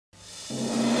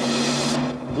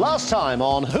Last time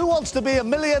on Who Wants to Be a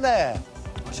Millionaire?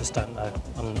 I just don't know.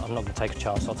 I'm not going to take a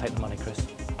chance. I'll take the money, Chris.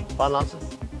 Final answer?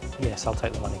 Yes, I'll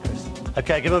take the money, Chris.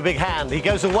 OK, give him a big hand. He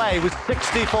goes away with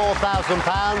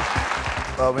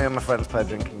 £64,000. Well, me and my friends play a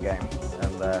drinking game,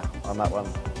 and on that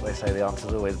one, they say the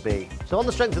answer's always B. So on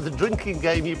the strength of the drinking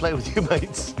game you play with your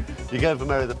mates, you're going for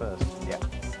Mary the First? Yeah.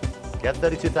 You have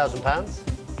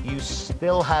 £32,000. You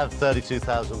still have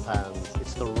 £32,000.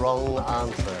 It's the wrong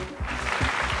answer.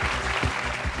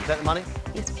 You take the money?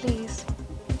 Yes, please.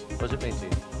 What does it mean to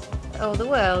you? Oh, the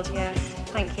world, yes.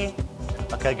 Thank you.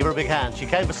 OK, give her a big hand. She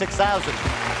came for 6,000.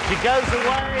 She goes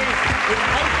away with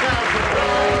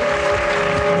 £8,000.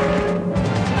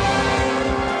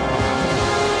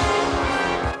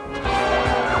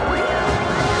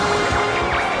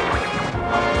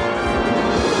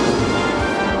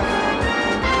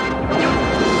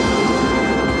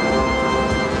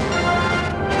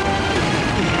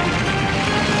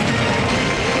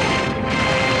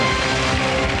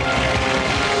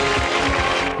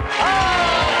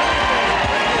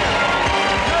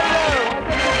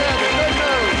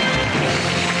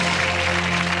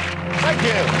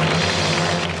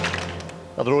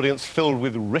 Another audience filled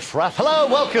with riffraff. Hello,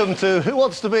 welcome to Who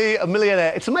Wants to Be a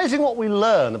Millionaire? It's amazing what we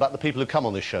learn about the people who come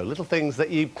on this show. Little things that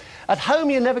at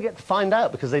home, you never get to find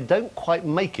out because they don't quite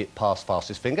make it past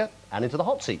fastest finger and into the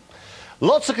hot seat.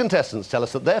 Lots of contestants tell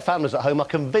us that their families at home are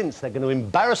convinced they're going to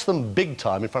embarrass them big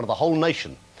time in front of the whole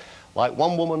nation. Like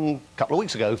one woman a couple of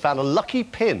weeks ago who found a lucky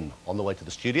pin on the way to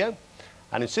the studio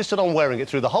and insisted on wearing it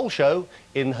through the whole show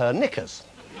in her knickers.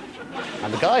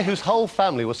 And the guy whose whole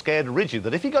family was scared rigid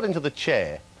that if he got into the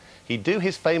chair, he'd do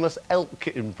his famous elk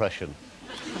impression.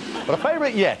 But a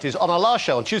favourite yet is on our last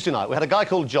show on Tuesday night, we had a guy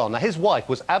called John. Now, his wife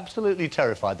was absolutely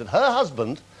terrified that her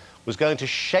husband was going to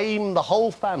shame the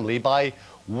whole family by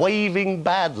waving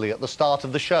badly at the start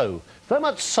of the show. So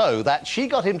much so that she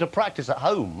got him to practice at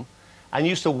home and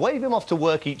used to wave him off to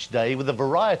work each day with a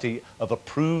variety of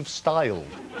approved style.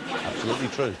 Absolutely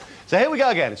true. So here we go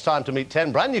again. It's time to meet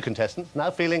 10 brand new contestants,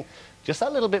 now feeling just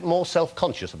that little bit more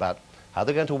self-conscious about how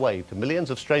they're going to wave to millions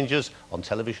of strangers on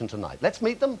television tonight. Let's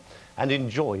meet them and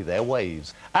enjoy their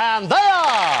waves. And they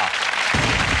are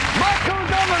Michael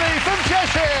Dominey from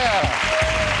Cheshire,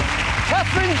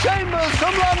 Catherine Chambers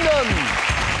from London,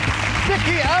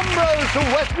 Vicky Ambrose from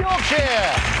West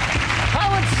Yorkshire,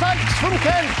 Howard Sykes from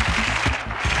Kent,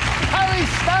 Harry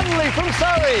Stanley from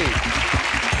Surrey,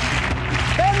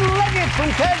 Ben Leggett from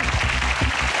Kent,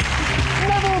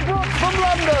 Neville Brooks from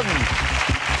London,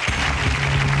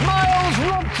 Miles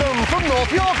Robson from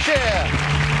North Yorkshire,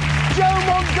 Joe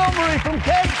Montgomery from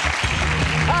Kent,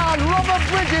 and Robert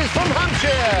Brydges from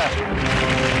Hampshire.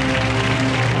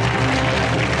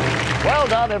 Well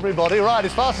done, everybody. Right,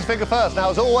 it's fastest finger first.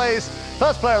 Now, as always,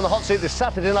 first player on the hot seat this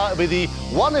Saturday night will be the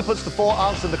one who puts the 4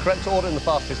 answers in the correct order in the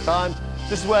fastest time.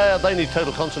 This is where they need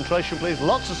total concentration, please.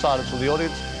 Lots of silence from the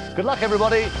audience. Good luck,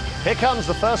 everybody. Here comes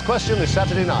the first question this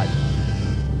Saturday night.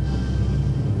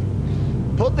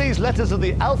 Put these letters of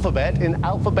the alphabet in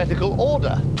alphabetical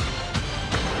order.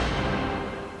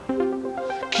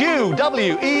 Q,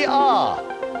 W, E, R.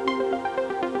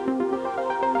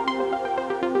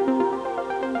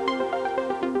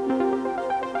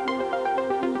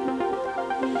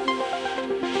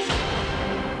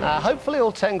 Now, hopefully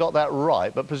all 10 got that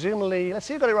right, but presumably, let's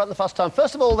see who got it right the first time.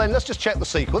 First of all, then, let's just check the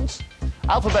sequence.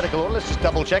 Alphabetical order, let's just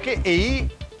double-check it. E,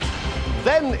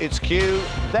 then it's Q,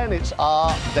 then it's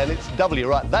R, then it's W.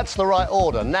 Right, that's the right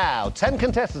order. Now, 10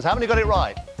 contestants, how many got it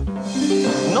right?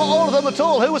 Not all of them at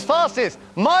all. Who was fastest?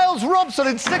 Miles Robson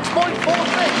in 6.46. Miles,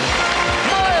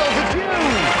 it's you.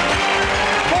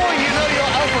 Boy, you know your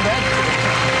alphabet.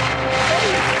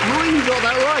 9 got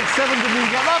that right, 7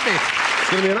 didn't get that bit. It's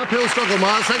going to be an uphill struggle,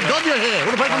 Miles. Thank God you're here.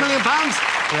 Want to play for £1 million?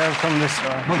 Yeah, I've come this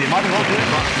way. Well, you might as well do it.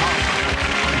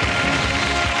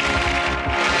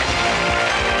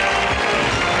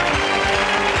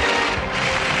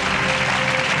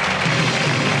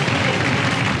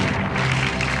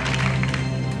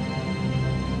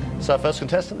 So, first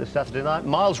contestant this Saturday night,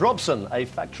 Miles Robson, a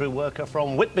factory worker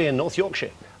from Whitby in North Yorkshire.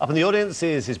 Up in the audience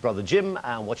is his brother Jim,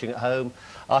 and watching at home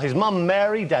are his mum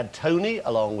Mary, dad Tony,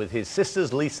 along with his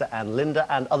sisters Lisa and Linda,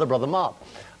 and other brother Mark.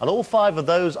 And all 5 of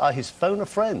those are his phoner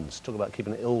friends. Talk about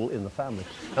keeping it all in the family.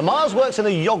 Now, Miles works in a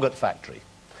yoghurt factory.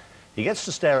 He gets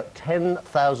to stare at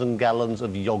 10,000 gallons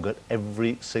of yoghurt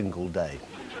every single day.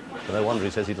 So no wonder he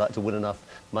says he'd like to win enough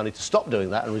money to stop doing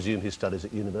that and resume his studies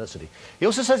at university. He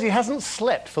also says he hasn't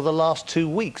slept for the last 2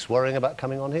 weeks worrying about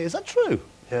coming on here. Is that true?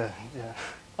 Yeah.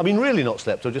 I mean, really not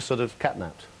slept, or just sort of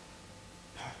catnapped?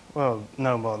 Well,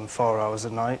 no more than 4 hours a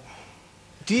night.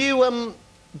 Do you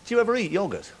ever eat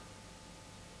yoghurt?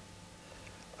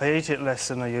 I eat it less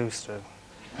than I used to.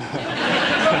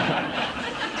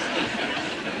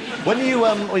 When you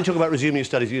talk about resuming your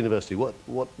studies at university, what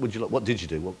did you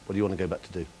do? What do you want to go back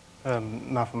to do?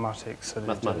 Mathematics.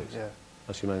 Mathematics? Yeah.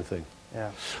 That's your main thing? Yeah.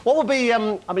 What would be, I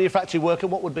mean, you're a factory worker,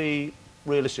 what would be,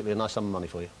 realistically, a nice sum of money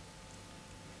for you?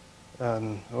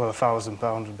 Well,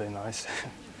 £1,000 would be nice.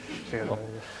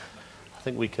 I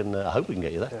think we can, I hope we can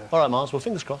get you there. Yeah. All right, Mars, well,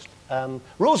 fingers crossed.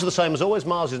 Rules are the same as always.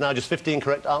 Mars is now just 15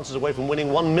 correct answers away from winning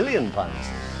 £1 million.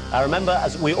 Remember,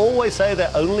 as we always say,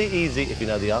 they're only easy if you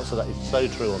know the answer. That is so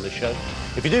true on this show.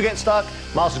 If you do get stuck,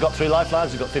 Mars has got 3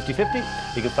 lifelines. He's got 50-50.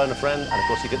 You can phone a friend, and, of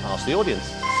course, you can ask the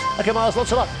audience. OK, Mars,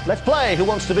 lots of luck. Let's play Who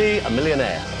Wants to Be a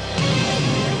Millionaire?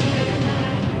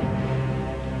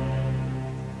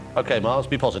 OK, Mars,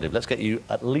 be positive. Let's get you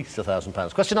at least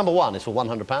 £1,000. Question number 1 is for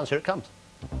 £100. Here it comes.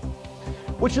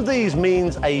 Which of these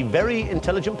means a very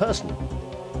intelligent person?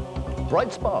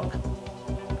 Bright spark,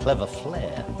 clever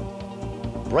flair,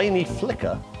 brainy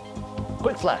flicker,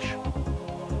 quick flash.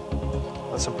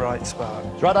 That's a bright spark.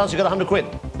 That's right answer, you got 100 quid.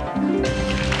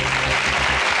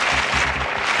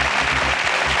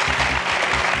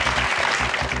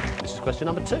 This is question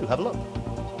number 2, have a look.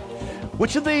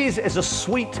 Which of these is a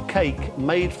sweet cake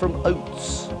made from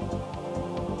oats?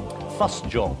 Fuss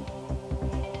John,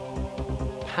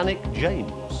 Panic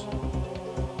James,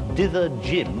 Dither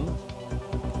Jim,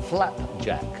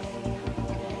 Flapjack.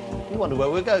 You wondered where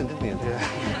we were going, didn't you? Yeah.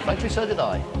 Frankly, so did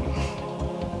I.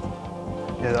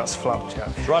 Yeah, that's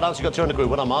flapjack. That's right answer, you got 200 quid.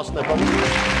 Well done, Mars, no problem.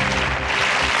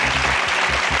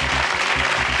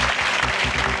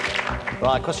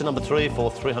 Right, question number 3 for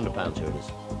 £300. Here it is.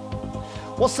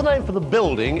 What's the name for the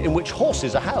building in which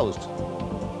horses are housed?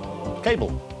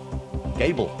 Cable,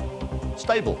 gable,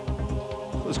 stable.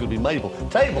 It's going to be Mabel.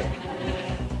 Table.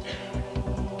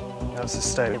 That's a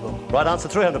stable. Right answer,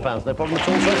 £300. No problem at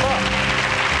all so far.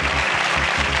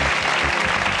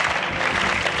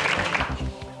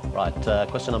 Right,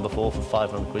 question number 4 for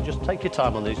 500 quid. Just take your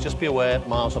time on these. Just be aware,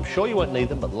 Miles, I'm sure you won't need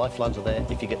them, but the lifelines are there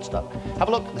if you get stuck. Have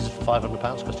a look. This is for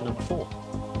 £500. Question number 4.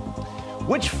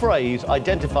 Which phrase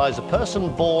identifies a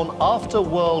person born after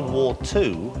World War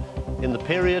II in the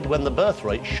period when the birth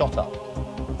rate shot up?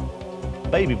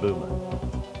 Baby boomer,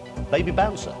 baby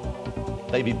bouncer,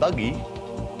 baby buggy,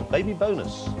 baby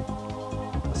bonus.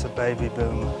 That's a baby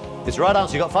boomer. It's the right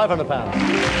answer, you got £500.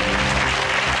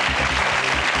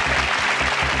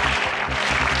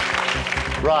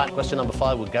 Right, question number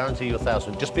 5 will guarantee you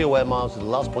 1,000. Just be aware, Miles, at the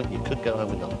last point you could go home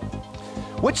with nothing.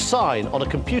 Which sign on a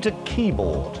computer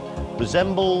keyboard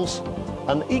resembles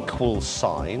an equal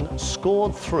sign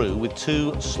scored through with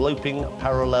 2 sloping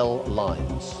parallel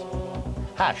lines?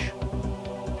 Hash,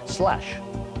 slash,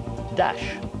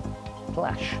 dash,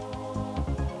 flash.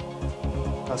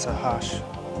 That's a hash.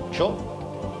 Sure?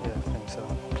 Yeah, I think so.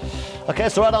 OK,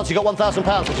 it's the right answer. You got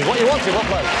 £1,000, which is what you wanted, what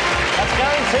bloke? That's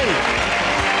guaranteed.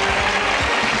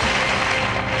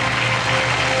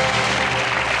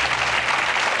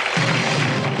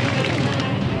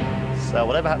 So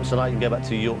whatever happens tonight, you can go back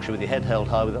to Yorkshire with your head held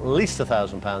high with at least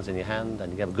 £1,000 in your hand, and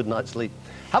you can have a good night's sleep.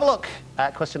 Have a look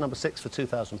at question number 6 for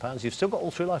 £2,000. You've still got all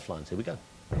 3 lifelines. Here we go.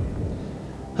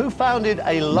 Who founded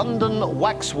a London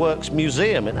waxworks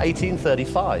museum in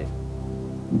 1835?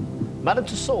 Madame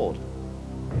Tussaud,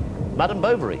 Madame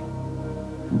Bovary,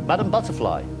 Madame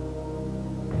Butterfly,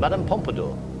 Madame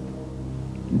Pompadour.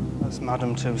 That's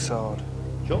Madame Tussaud.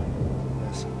 Sure?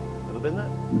 Yes. Ever been there?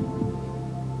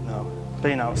 No.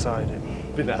 Been outside it.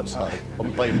 Been outside.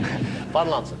 On plane.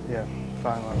 Final answer. Yeah,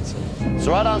 final answer. It's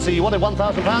the right answer. You wanted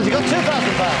 £1,000. You got £2,000.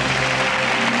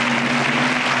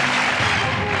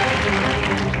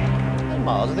 Hey,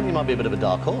 Miles, I think you might be a bit of a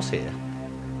dark horse here.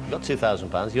 You got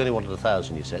 £2,000. You only wanted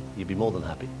 1,000. You said you'd be more than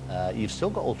happy. You've still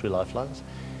got all 3 lifelines.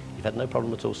 You've had no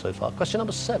problem at all so far. Question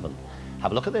number 7.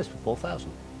 Have a look at this for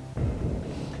 4,000.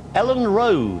 Ellen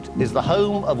Road is the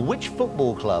home of which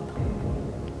football club?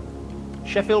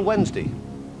 Sheffield Wednesday,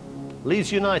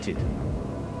 Leeds United,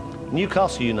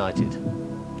 Newcastle United,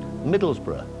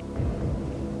 Middlesbrough.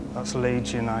 That's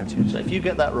Leeds United. So if you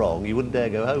get that wrong, you wouldn't dare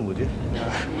go home, would you? No.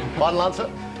 Final answer?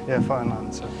 Yeah, final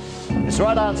answer. It's the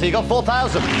right answer. You got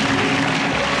 4,000.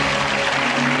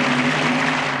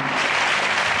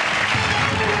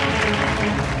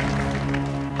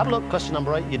 Have a look. Question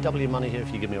number 8. You double your money here if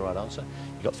you give me a right answer.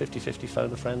 You got 50-50.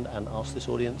 Phone a friend and ask this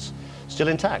audience. Still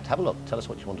intact. Have a look. Tell us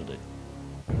what you want to do.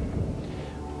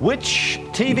 Which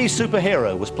TV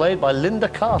superhero was played by Linda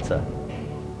Carter?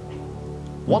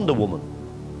 Wonder Woman,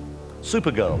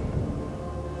 Supergirl,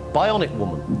 Bionic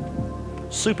Woman,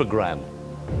 Supergran.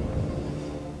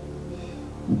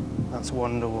 That's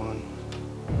Wonder Woman.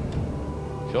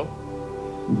 Sure?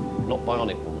 Not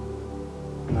Bionic Woman.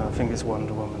 No, I think it's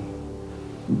Wonder Woman.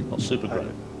 Not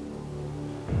Supergram.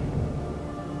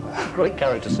 Great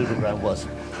character Supergram was.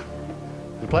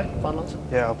 You play? Final answer?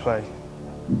 Yeah, I'll play.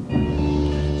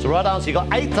 It's the right answer. You got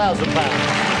 £8,000.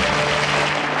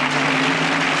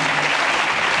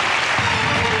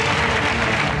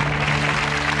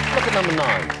 Look at number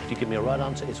 9. If you give me a right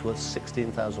answer, it's worth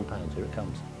 £16,000. Here it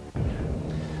comes.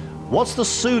 What's the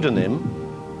pseudonym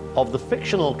of the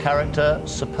fictional character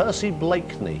Sir Percy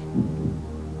Blakeney?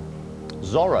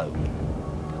 Zorro,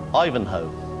 Ivanhoe,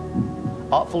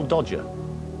 Artful Dodger,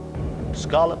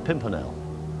 Scarlet Pimpernel.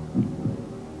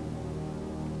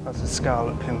 That's a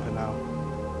Scarlet Pimpernel.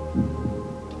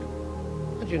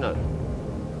 How do you know?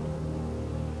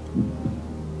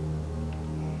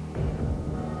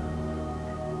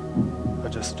 I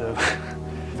just do.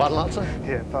 Final answer?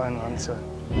 Yeah, final answer.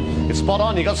 It's spot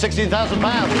on. You got £16,000.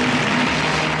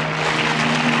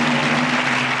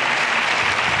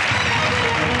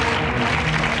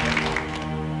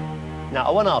 Now,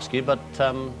 I won't ask you, but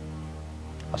I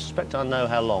suspect I know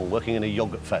how long working in a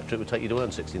yoghurt factory it would take you to earn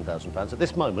 £16,000. At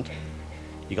this moment,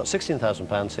 you've got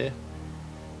 £16,000 here,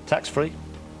 tax-free.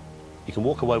 You can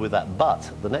walk away with that, but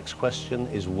the next question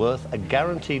is worth a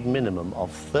guaranteed minimum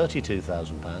of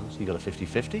 £32,000. You've got a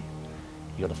 50-50,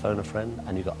 you've got to phone a friend,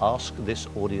 and you've got to ask this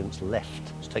audience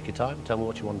left. So take your time, tell me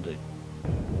what you want to do.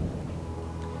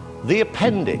 The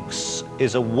appendix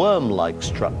is a worm-like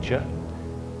structure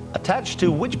attached to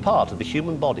which part of the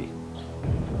human body?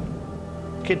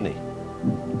 Kidney,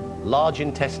 large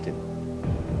intestine,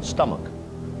 stomach,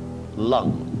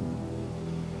 lung.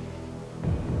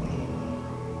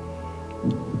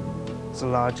 It's a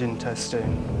large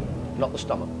intestine. Not the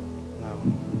stomach. No.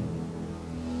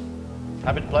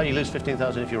 Happy to play, you lose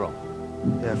 15,000 if you're wrong.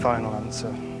 Yeah, final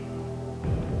answer.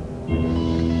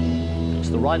 It's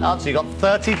the right answer, you got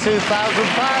 £32,000,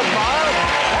 Miles.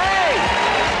 Hey!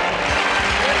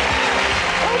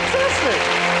 Fantastic!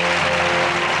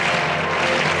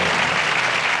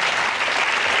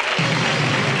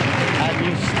 And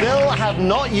you still have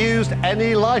not used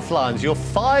any lifelines. You're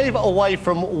 5 away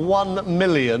from 1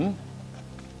 million.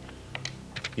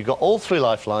 You've got all 3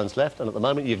 lifelines left, and at the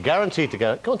moment you're guaranteed to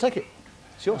go. Go on, take it.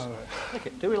 It's yours. Right. Take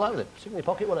it. Do what you like with it. Stick it in your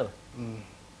pocket, whatever.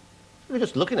 You're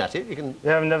just looking at it. You can.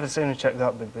 Yeah, I've never seen a cheque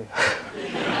that big before.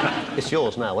 It's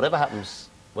yours now. Whatever happens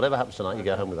tonight, you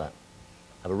go home with that.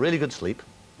 Have a really good sleep.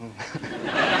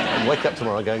 And wake up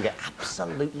tomorrow and go and get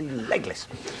absolutely legless.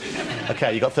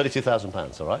 OK, you got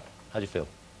 £32,000, all right? How do you feel?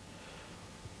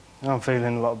 I'm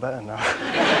feeling a lot better now.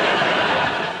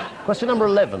 Question number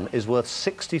 11 is worth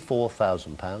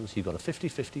 £64,000. You've got a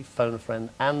 50-50, phone a friend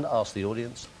and ask the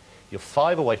audience. You're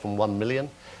 5 away from 1 million.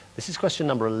 This is question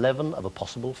number 11 of a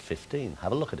possible 15.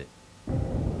 Have a look at it.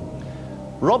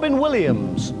 Robin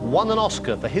Williams won an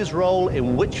Oscar for his role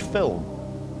in which film?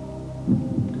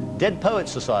 Dead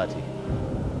Poets Society,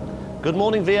 Good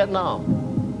Morning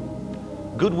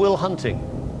Vietnam, Good Will Hunting,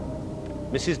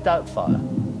 Mrs. Doubtfire.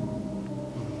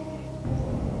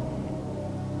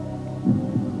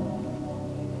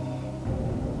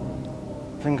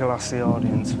 I think I'll ask the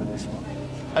audience for this one.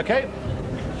 OK.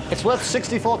 It's worth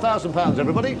 £64,000,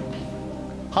 everybody.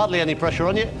 Hardly any pressure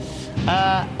on you.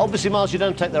 Obviously, Miles, you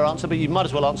don't take their answer, but you might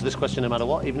as well answer this question no matter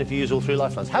what, even if you use all 3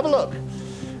 lifelines. Have a look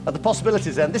at the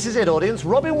possibilities then. This is it, audience.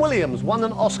 Robin Williams won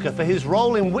an Oscar for his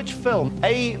role in which film?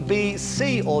 A, B,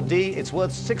 C or D? It's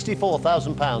worth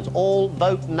 £64,000. All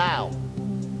vote now.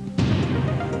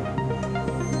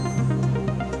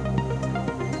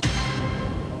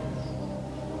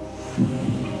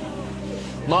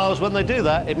 Miles, when they do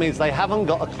that, it means they haven't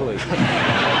got a clue.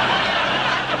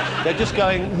 They're just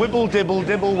going wibble, dibble,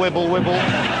 dibble, wibble, wibble.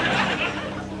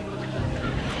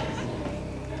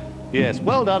 Yes,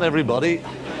 well done, everybody.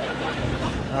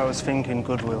 I was thinking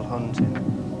Good Will Hunting.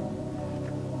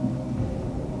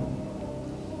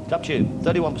 It's up to you.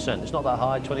 31%. It's not that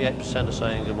high. 28% are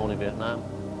saying Good Morning Vietnam.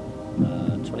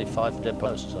 25 for Dead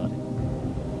Poets Society.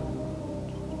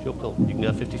 It's your call. You can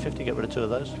go 50-50, get rid of 2 of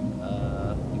those. You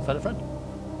can phone a friend.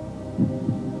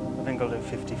 I think I'll do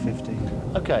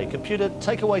 50-50. OK, computer,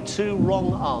 take away 2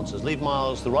 wrong answers. Leave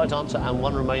Miles the right answer and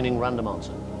 1 remaining random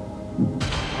answer.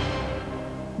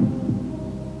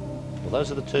 Well, those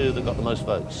are the 2 that got the most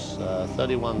votes.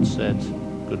 31 said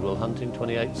Good Will Hunting,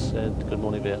 28 said Good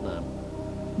Morning Vietnam.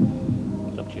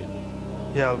 It's up to you.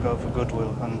 Yeah, I'll go for Good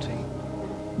Will Hunting.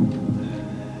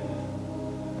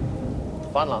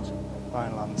 Final answer.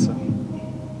 Final answer.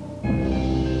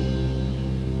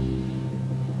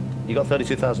 You got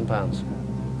 £32,000.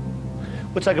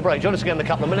 We'll take a break. Join us again in a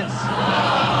couple of minutes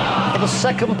for the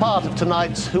second part of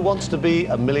tonight's Who Wants to Be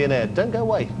a Millionaire. Don't go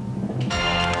away.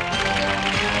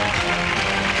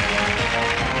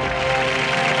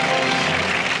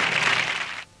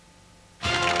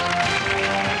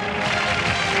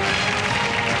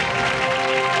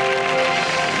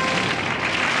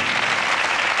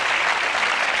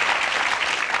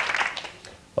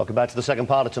 Welcome back to the second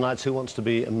part of tonight's Who Wants to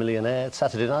Be a Millionaire? It's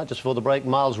Saturday night, just before the break.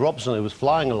 Miles Robson, who was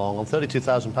flying along on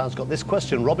 £32,000, got this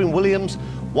question. Robin Williams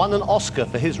won an Oscar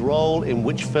for his role in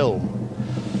which film?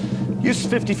 Used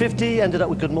 50-50, ended up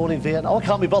with Good Morning Vietnam. Oh, I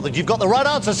can't be bothered. You've got the right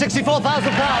answer, £64,000.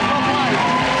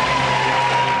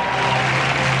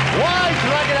 Why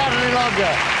drag it out any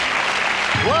longer?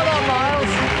 Well done,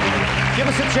 Miles. Give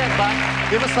us a check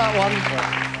back. Give us that one.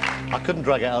 I couldn't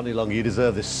drag it out any longer. You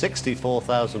deserve this,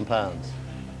 £64,000.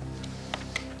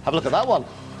 Have a look at that one.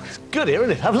 It's good here,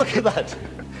 isn't it? Have a look at that.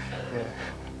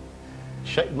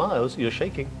 Yeah. Miles, you're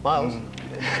shaking. Miles.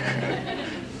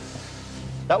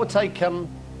 That would take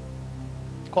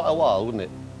quite a while, wouldn't it?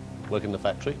 Working in the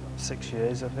factory. 6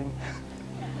 years, I think.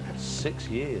 6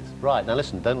 years. Right, now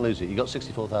listen, don't lose it. You got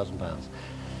 £64,000.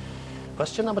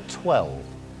 Question number 12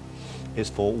 is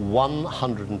for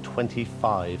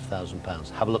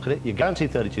 £125,000. Have a look at it. You're guaranteed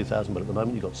 £32,000, but at the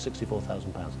moment you've got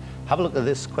 £64,000. Have a look at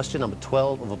this question number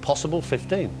 12 of a possible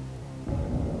 15.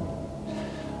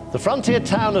 The frontier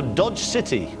town of Dodge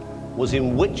City was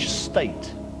in which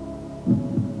state?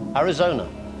 Arizona,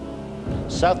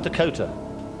 South Dakota,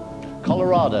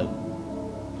 Colorado,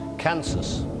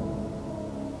 Kansas.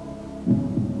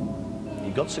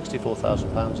 You've got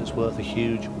 £64,000. It's worth a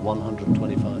huge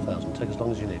 £125,000. Take as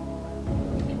long as you need.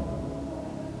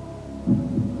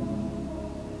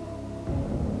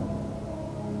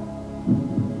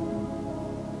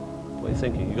 What are you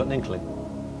thinking? You got an inkling?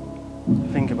 I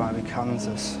think it might be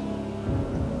Kansas.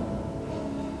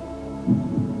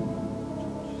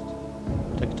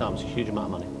 Take your time. It's a huge amount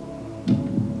of money.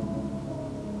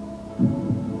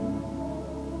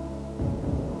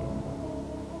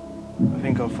 I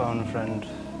think I'll phone a friend.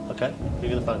 Okay. Who are you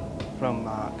going to phone? From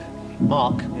Mark.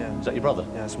 Mark? Yeah. Is that your brother?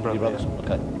 Yeah, it's my brother, Your brother's?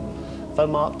 yeah. Okay.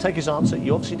 Phone Mark, take his answer.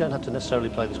 You obviously don't have to necessarily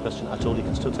play this question at all. You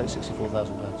can still take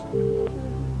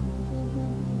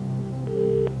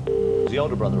 £64,000. Is he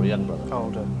older brother or young brother?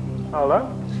 Older. Hello?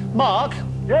 Mark?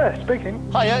 Yeah, speaking.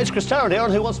 Hiya, it's Chris Tarrant here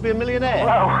on Who Wants to Be a Millionaire?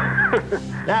 Wow.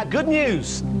 Now, good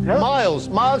news. Yeah? Miles,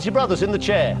 your brother's in the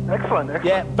chair. Excellent, excellent.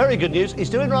 Yeah, very good news. He's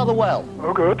doing rather well.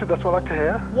 Oh, good. That's what I like to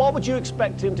hear. What would you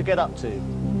expect him to get up to?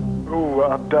 Ooh,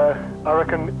 I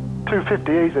reckon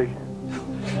 250 easy.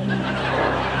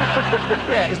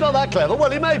 Yeah, he's not that clever.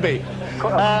 Well, he may be.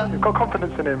 I've got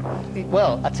confidence in him.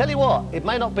 Well, I tell you what, it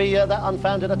may not be that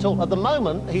unfounded at all. At the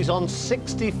moment, he's on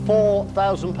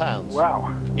 £64,000. Wow.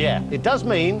 Yeah, it does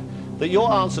mean that your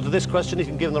answer to this question, if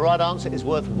you can give him the right answer, is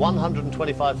worth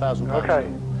 £125,000. Okay.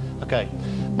 Okay.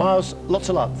 Miles, lots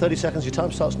of luck. 30 seconds, your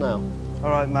time starts now. All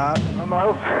right, Mark.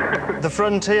 Miles. The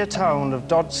frontier town of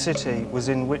Dodge City was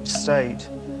in which state?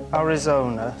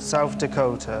 Arizona, South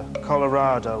Dakota,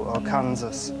 Colorado, or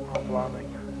Kansas? Oh, blimey.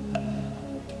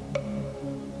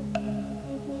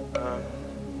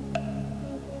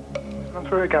 Run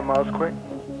through it again, Miles, quick.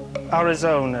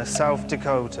 Arizona, South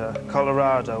Dakota,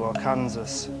 Colorado, or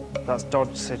Kansas? That's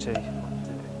Dodge City.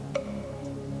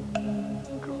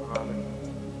 Colorado.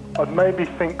 I'd maybe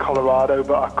think Colorado,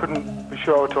 but I couldn't be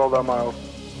sure at all, though, Miles.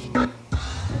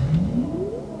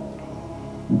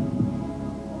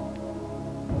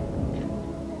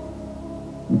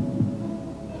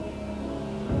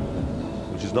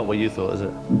 Which is not what you thought, is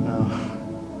it? No.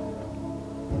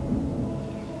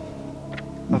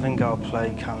 I think I'll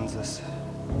play Kansas.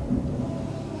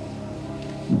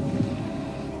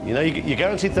 You know, you're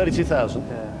guaranteed 32,000.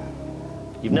 Yeah.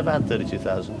 You've never had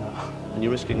 32,000. No. And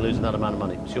you're risking losing that amount of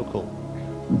money. It's your call.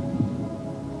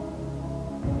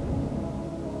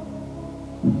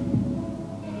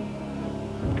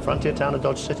 Frontier town of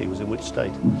Dodge City was in which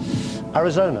state?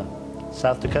 Arizona,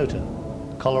 South Dakota,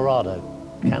 Colorado,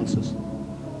 Kansas.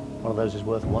 One of those is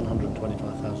worth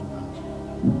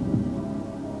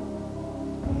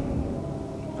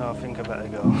 £125,000. No, I think I better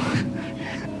go.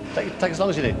 Take as long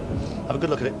as you need. Have a good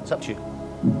look at it. It's up to you.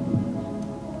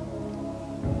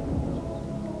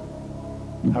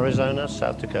 Arizona,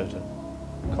 South Dakota,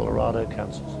 Colorado,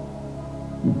 Kansas.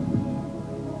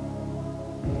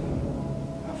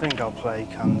 I think I'll play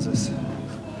Kansas.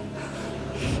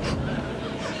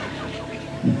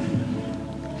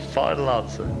 Final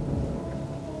answer.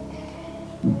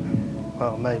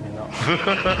 Well, maybe not.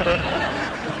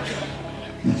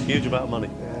 Huge amount of money.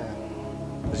 Yeah.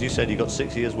 As you said, you got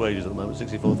 6 years' wages at the moment,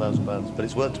 £64,000, but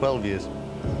it's worth 12 years.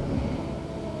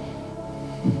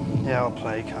 Yeah, I'll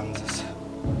play Kansas.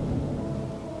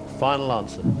 Final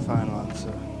answer. Final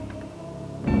answer.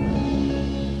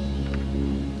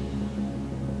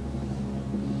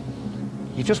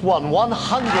 You just won £100,000.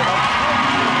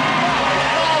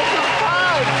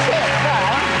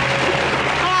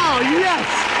 Oh, yes!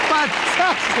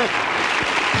 Fantastic!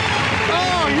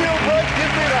 Oh, Gilbert,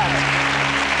 give me that.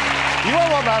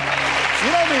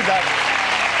 You don't need that.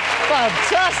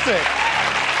 Fantastic.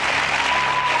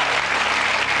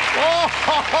 Oh,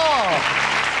 ha, ha.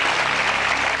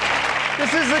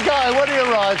 This is the guy, when he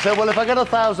arrived, said, well, if I get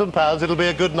 £1,000, it'll be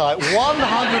a good night.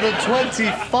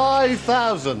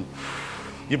 125,000.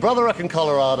 Your brother up in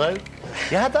Colorado.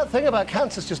 You had that thing about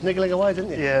cancers just niggling away,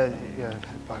 didn't you? Yeah.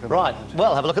 Right,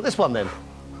 well, have a look at this one then.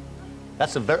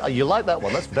 That's a very... You like that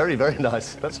one? That's very, very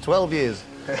nice. That's 12 years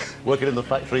working in the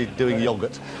factory doing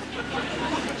yoghurt.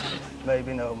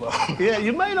 Maybe no more. Yeah,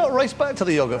 you may not race back to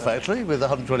the yoghurt factory with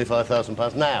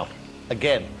 £125,000. Now,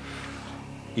 again,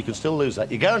 you can still lose that.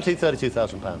 You're guaranteed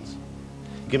 £32,000.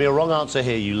 Give me a wrong answer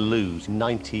here, you lose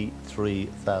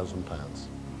 £93,000.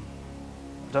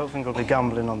 I don't think I'll be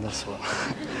gambling on this one.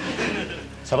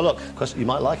 Let's have a look. You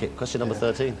might like it. Question number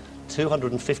 13.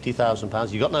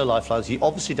 £250,000. You've got no lifelines. You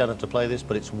obviously don't have to play this,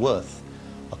 but it's worth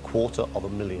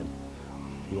 £250,000.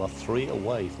 You are 3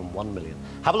 away from 1 million.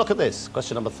 Have a look at this.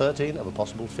 Question number 13 of a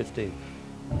possible 15.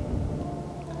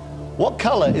 What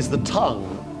colour is the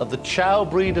tongue of the Chow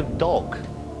breed of dog?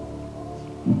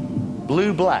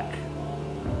 Blue, black,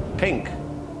 pink,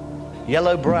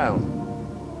 yellow, brown,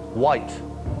 white.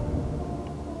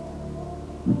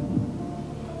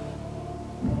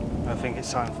 I think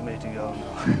it's time for me to go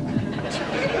now.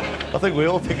 I think we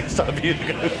all think it's time for you to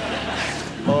go.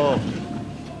 Oh,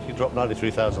 you dropped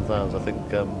 £93,000. I think...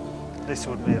 This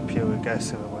would be a pure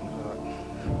guess if I went for that.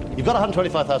 You've got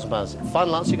 £125,000.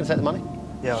 Final answer, you can take the money?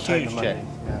 Yeah, I'll take the money. Check.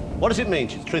 Yeah. What does it mean,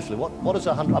 truthfully? What does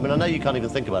 100... I mean, I know you can't even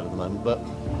think about it at the moment, but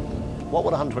what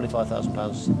would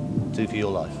 £125,000 do for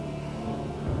your life?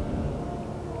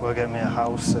 Well, get me a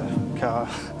house, a car,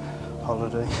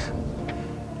 holiday.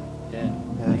 Yeah.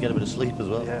 You get a bit of sleep as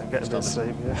well. Yeah, get a bit of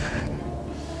sleep, yeah.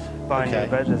 Buy a new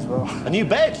bed as well. A new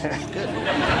bed? Good.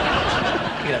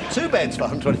 You can have 2 beds for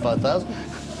 £125,000.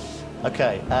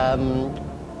 OK,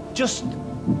 just...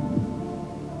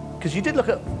 Because you did look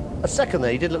at... A second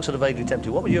there, you did look sort of vaguely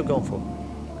tempted. What would you have gone for?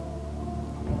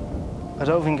 I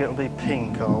don't think it'll be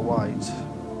pink or white.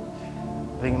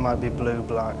 I think it might be blue,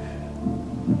 black.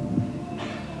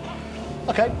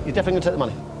 OK, you're definitely going to take the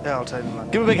money? Yeah, I'll take the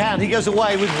money. Give him a big hand. He goes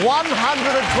away with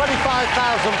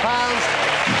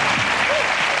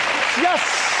 £125,000.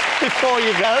 Just before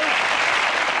you go.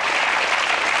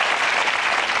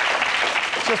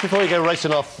 Just before you go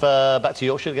racing off back to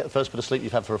Yorkshire to get the first bit of sleep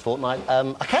you've had for a fortnight,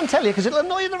 I can tell you, because it'll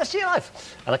annoy you the rest of your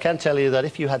life, and I can tell you that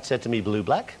if you had said to me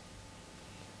blue-black,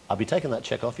 I'd be taking that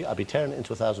cheque off you, I'd be tearing it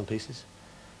into 1,000 pieces,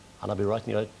 and I'd be writing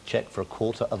you a cheque for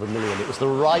 £250,000. It was the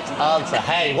right answer.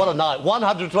 Hey, what a night.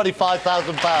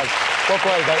 £125,000. Well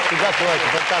played, mate.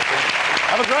 Congratulations. Fantastic.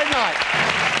 Have a great night.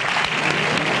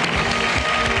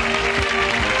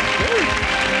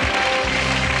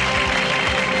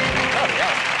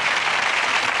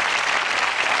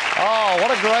 Oh, what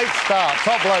a great start.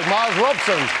 Top bloke. Miles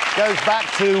Robson goes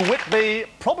back to Whitby,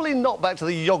 probably not back to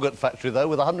the yoghurt factory, though,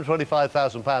 with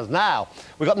 £125,000. Now,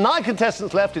 we've got 9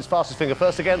 contestants left. It's fastest finger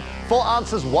first again. 4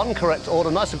 answers, 1 correct order.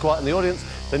 Nice and quiet in the audience.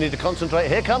 They need to concentrate.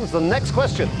 Here comes the next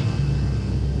question.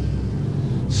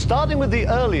 Starting with the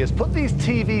earliest, put these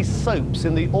TV soaps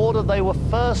in the order they were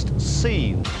first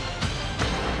seen.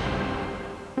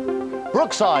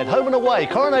 Brookside, Home and Away,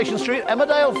 Coronation Street,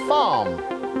 Emmerdale Farm.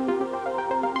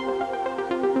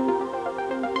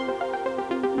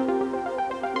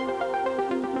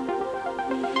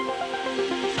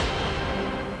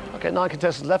 OK, 9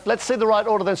 contestants left. Let's see the right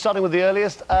order then, starting with the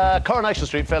earliest. Coronation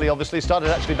Street, fairly obviously, started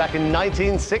actually back in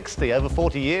 1960, over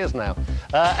 40 years now.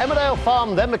 Emmerdale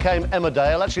Farm then became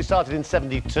Emmerdale, actually started in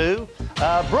 72.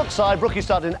 Brookie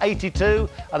started in 82,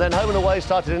 and then Home and Away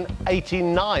started in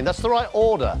 89. That's the right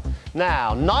order.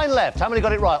 Now, 9 left. How many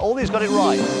got it right? All these got it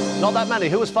right. Not that many.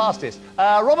 Who was fastest?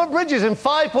 Robert Brydges in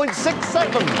 5.6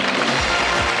 seconds.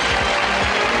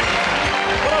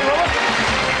 Well done, Robert.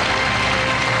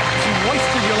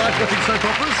 Wasted your life watching soap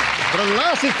operas, but at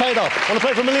last it's paid off. Want to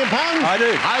play for £1 million? I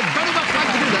do. I'd very much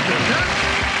like to do that, Director.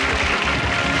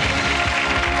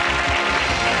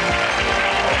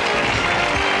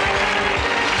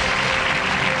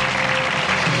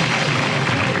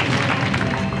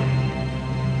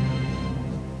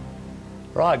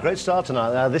 Right, great start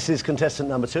tonight. Now, this is contestant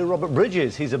number 2, Robert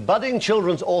Brydges. He's a budding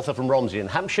children's author from Romsey in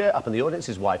Hampshire. Up in the audience,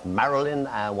 his wife Marilyn,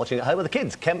 and watching at home are the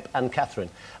kids, Kemp and Catherine.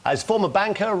 As former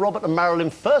banker, Robert and Marilyn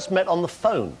first met on the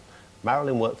phone.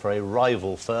 Marilyn worked for a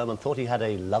rival firm and thought he had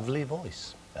a lovely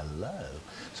voice. Hello.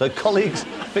 So colleagues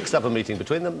fixed up a meeting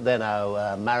between them. They're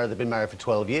now married. They've been married for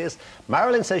 12 years.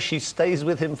 Marilyn says she stays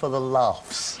with him for the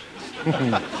laughs.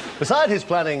 Beside his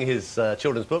planning his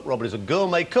children's book, Robert is a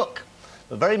gourmet cook.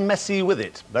 but very messy with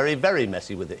it. Very, very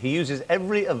messy with it. He uses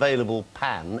every available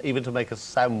pan, even to make a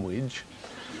sandwich.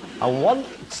 And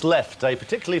once left a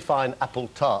particularly fine apple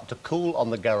tart to cool on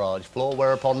the garage floor,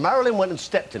 whereupon Marilyn went and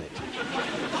stepped in it.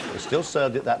 They still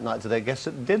served it that night to their guests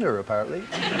at dinner, apparently.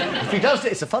 If he does,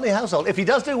 it's a funny household. If he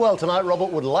does do well tonight,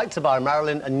 Robert would like to buy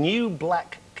Marilyn a new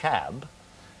black cab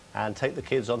and take the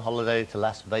kids on holiday to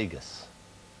Las Vegas.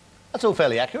 That's all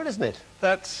fairly accurate, isn't it?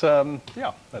 That's,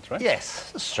 yeah, that's right.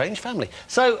 Yes, a strange family.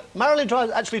 So, Marilyn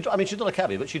drives, actually, I mean, she's not a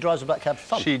cabbie, but she drives a black cab for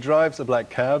fun. She drives a black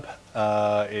cab.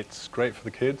 It's great for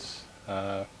the kids.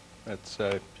 It's,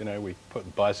 you know, we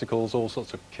put bicycles, all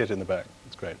sorts of kit in the back.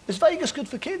 It's great. Is Vegas good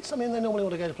for kids? I mean, they normally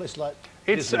want to go to places like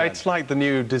It's like the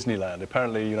new Disneyland.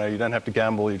 Apparently, you know, you don't have to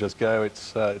gamble, you just go.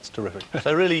 It's terrific.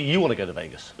 So, really, you want to go to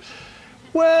Vegas?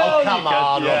 Well, oh, come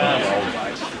on, yeah, Robert. all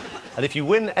right. And if you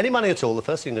win any money at all, the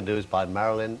first thing you can do is buy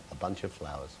Marilyn a bunch of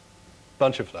flowers.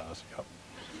 Bunch of flowers, yeah.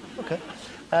 OK.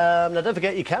 Now, don't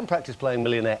forget, you can practice playing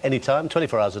Millionaire anytime,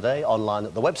 24 hours a day, online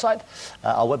at the website.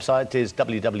 Our website is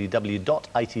www.itv.co.uk.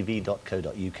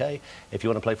 If you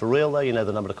want to play for real, though, you know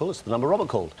the number to call. It's the number Robert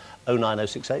called,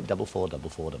 09068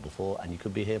 444444, and you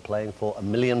could be here playing for £1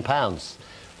 million.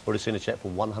 Already seen a cheque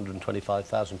for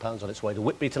 £125,000 on its way to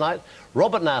Whitby tonight.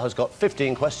 Robert now has got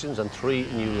 15 questions and 3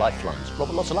 new lifelines.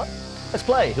 Robert, lots of luck. Let's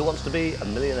play Who Wants to Be a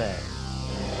Millionaire?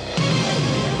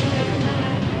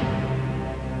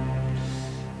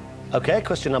 OK,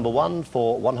 question number 1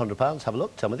 for £100. Have a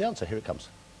look. Tell me the answer. Here it comes.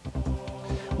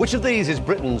 Which of these is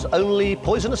Britain's only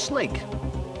poisonous snake?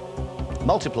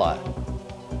 Multiplier,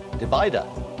 divider,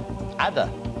 adder,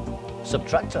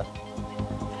 subtractor.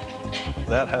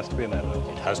 That has to be an adder.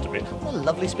 It has to be. What a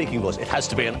lovely speaking voice. It has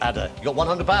to be an adder. You got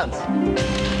 £100.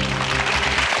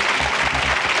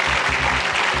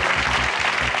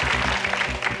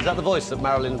 Is that the voice that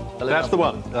Marilyn... That's the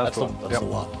one. That's the one. That's the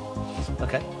one.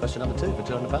 OK, question number 2 for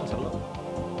 £200. Have a look.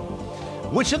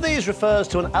 Which of these refers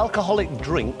to an alcoholic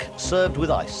drink served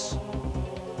with ice?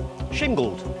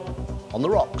 Shingled, on the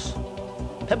rocks,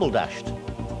 pebble dashed,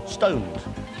 stoned.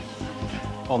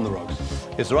 On the rocks.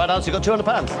 It's the right answer. You got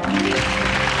 £200.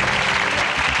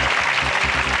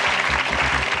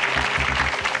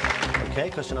 OK,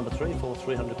 question number 3 for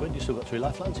 £300. You still got 3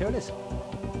 lifelines. Here it is.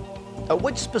 At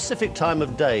which specific time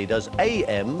of day does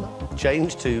AM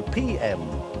change to PM?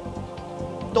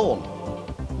 Dawn,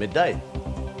 midday,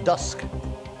 dusk,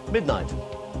 midnight.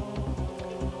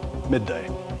 Midday.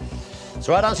 It's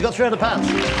the right answer. You got £300.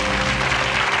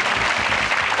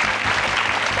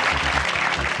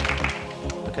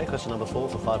 OK, question number 4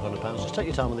 for £500. Just take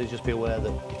your time on these. Just be aware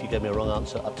that if you gave me a wrong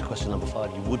answer up to question number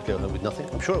 5, you would go home with nothing.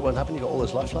 I'm sure it won't happen. You've got all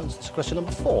those lifelines. This is question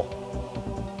number 4.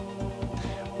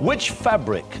 Which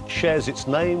fabric shares its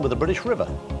name with a British river?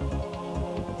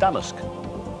 Damask,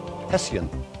 Hessian,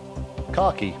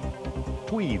 khaki,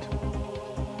 tweed.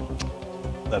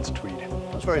 That's tweed.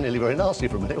 That's very nearly very nasty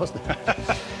for a minute, wasn't it?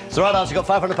 It's the right answer. You got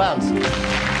 £500.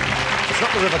 It's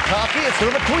not the river khaki, it's the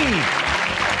river tweed.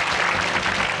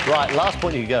 Right, last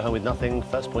point, you could go home with nothing.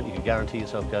 First point, you could guarantee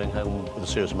yourself going home with a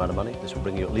serious amount of money. This will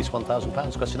bring you at least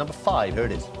 £1,000. Question number 5, here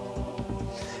it is.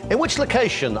 In which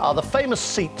location are the famous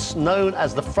seats known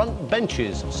as the front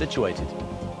benches situated?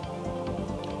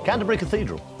 Canterbury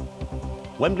Cathedral,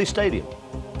 Wembley Stadium,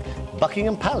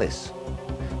 Buckingham Palace,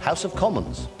 House of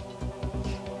Commons.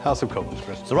 House of Commons,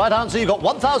 Chris. It's the right answer. You got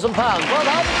 £1,000. Well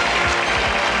done.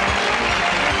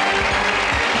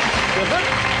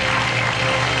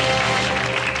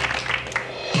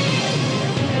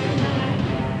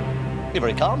 You're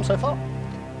very calm so far.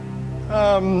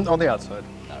 On the outside.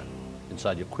 No,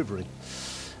 inside you're quivering.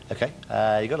 OK,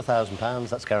 you got £1,000.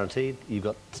 That's guaranteed. You've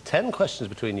got 10 questions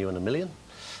between you and £1 million.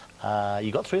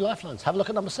 You got 3 lifelines. Have a look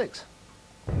at number 6.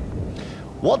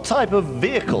 What type of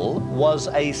vehicle was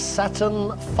a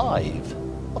Saturn V?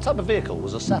 What type of vehicle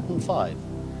was a Saturn V?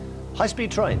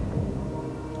 High-speed train,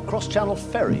 cross-channel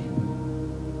ferry,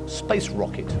 space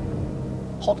rocket,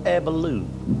 hot air balloon.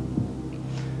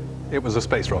 It was a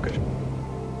space rocket.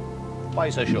 Why are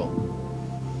you so sure?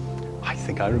 I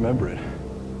think I remember it.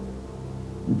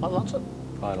 Final answer?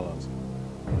 Final answer.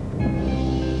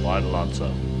 Final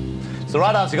answer. It's the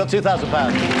right answer. You got £2,000.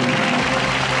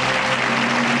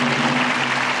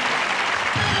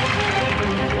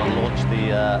 Launched the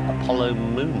Apollo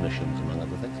moon missions, among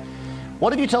other things.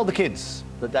 What have you told the kids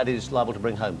that Daddy's liable to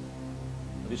bring home?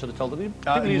 Have you sort of told them?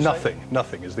 Nothing.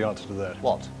 Nothing is the answer to that.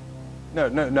 What? No.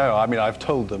 I mean, I've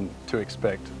told them to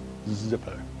expect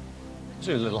Zippo. It's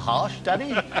a little harsh,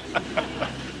 Daddy.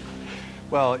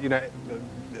 Well, you know,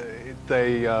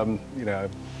 they, you know,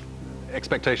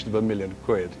 expectation of £1 million,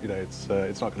 you know, it's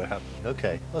not going to happen.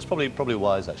 OK, that's probably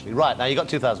wise, actually. Right, now you got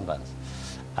 £2,000.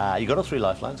 You got all 3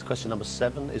 lifelines. Question number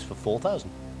 7 is for 4,000.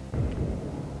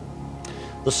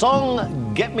 The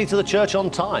song Get Me to the Church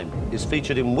on Time is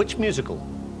featured in which musical?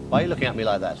 Why are you looking at me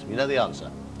like that? You know the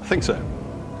answer. I think so.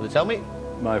 Can you tell me?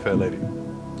 My Fair Lady.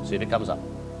 See if it comes up.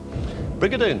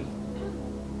 Brigadoon,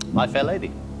 My Fair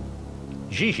Lady,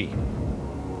 Gigi,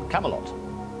 Camelot.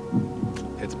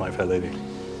 It's My Fair Lady.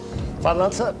 Final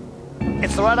answer.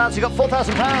 It's the right answer. You got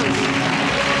 £4,000.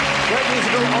 Great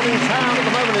musical on in town at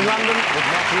the moment in London with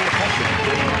Martin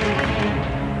McCutcheon.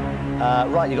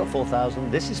 Right, you got 4,000.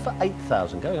 This is for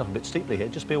 8,000. Going up a bit steeply here.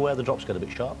 Just be aware the drops get a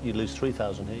bit sharp. You'd lose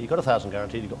 3,000 here. You got 1,000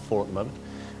 guaranteed. You got 4 at the moment.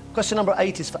 Question number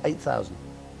 8 is for 8,000.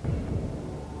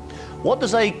 What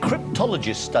does a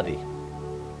cryptologist study?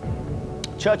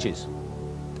 Churches,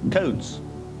 codes,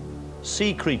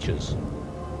 sea creatures,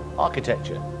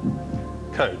 architecture.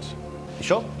 Codes. You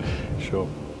sure? Sure.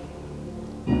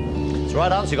 It's the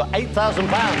right answer. You got £8,000.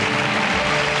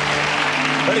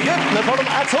 Very good. No problem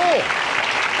at all.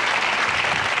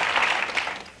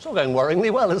 It's all going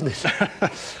worryingly well, isn't it?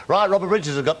 Right, Robert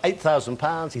Brydges has got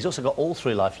 £8,000. He's also got all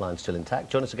 3 lifelines still intact.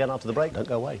 Join us again after the break. Don't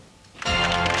go away.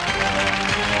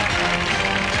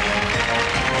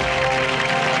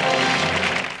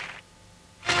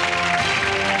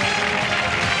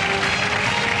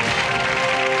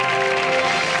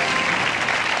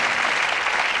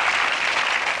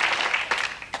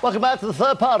 Welcome back to the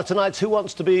third part of tonight's Who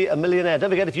Wants to Be a Millionaire.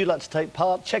 Don't forget, if you'd like to take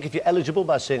part, check if you're eligible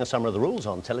by seeing a summary of the rules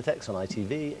on Teletext, on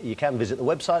ITV. You can visit the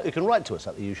website. You can write to us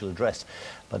at the usual address.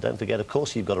 But don't forget, of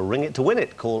course, you've got to ring it to win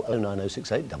it. Call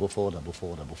 09068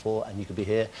 444444 and you could be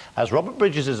here, as Robert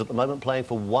Brydges is at the moment, playing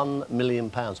for £1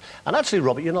 million. And actually,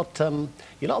 Robert, you're not a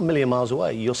million miles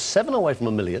away. You're 7 away from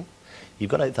a million.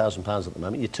 You've got £8,000 at the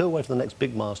moment. You're 2 away from the next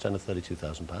big milestone of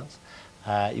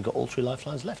 £32,000. You've got all 3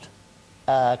 lifelines left.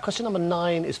 Question number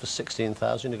 9 is for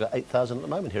 16,000. You've got 8,000 at the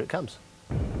moment. Here it comes.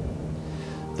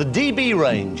 The DB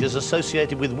range is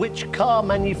associated with which car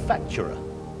manufacturer?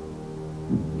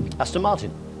 Aston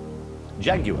Martin,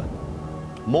 Jaguar,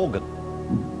 Morgan,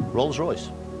 Rolls-Royce.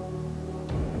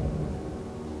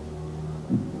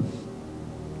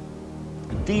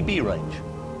 The DB range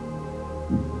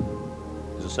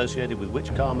is associated with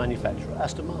which car manufacturer?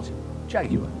 Aston Martin,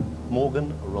 Jaguar,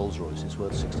 Morgan, or Rolls-Royce. It's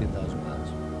worth £16,000.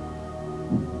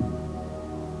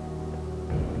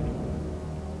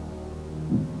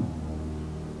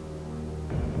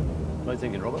 What are you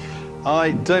thinking, Robert?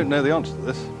 I don't know the answer to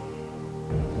this.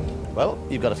 Well,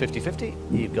 you've got a 50-50.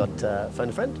 You've got phone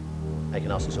a friend. You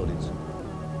can ask this audience.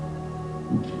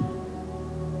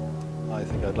 I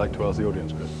think I'd like to ask the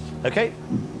audience, Chris. OK.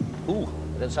 Ooh,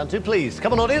 don't sound too pleased.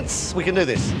 Come on, audience. We can do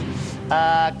this.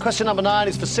 Question number 9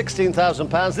 is for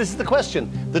 £16,000. This is the question.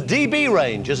 The DB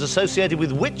range is associated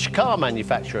with which car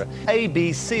manufacturer? A,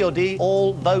 B, C or D?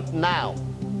 All vote now.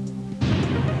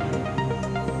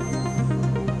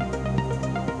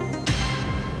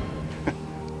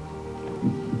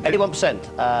 Eighty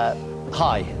 81%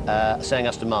 high, saying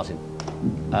Aston Martin.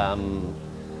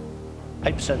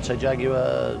 8% say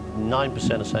Jaguar,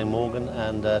 9% are saying Morgan,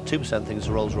 and 2% think it's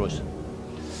a Rolls-Royce.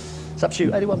 It's up to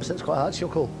you. 81% is quite high. It's your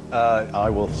call. I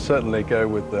will certainly go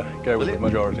with the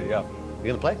majority. Yeah.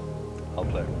 You going to play? I'll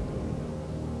play.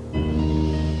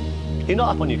 You're not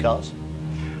up on your cars?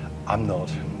 I'm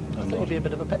not. I thought you'd be a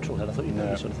bit of a petrol head. I thought you'd know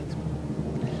these sort of things.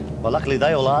 Well, luckily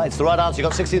they all are. It's the right answer. You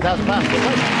got £16,000. Good play.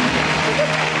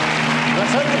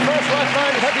 That's only the first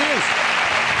lifeline. It's up to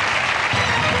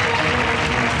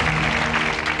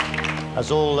you.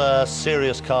 As all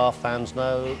serious car fans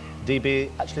know,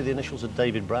 DB, actually the initials are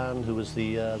David Brown, who was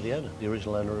the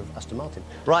original owner of Aston Martin.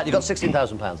 Right, you got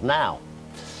 £16,000. Now,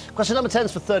 question number 10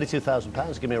 is for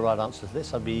 £32,000. Give me a right answer to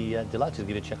this. I'd be delighted to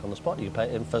give you a check on the spot. You can pay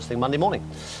it in first thing Monday morning.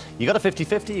 You got a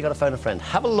 50-50, you got to phone a friend.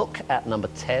 Have a look at number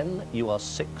 10. You are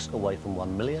 6 away from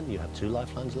 1 million. You have 2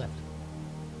 lifelines left.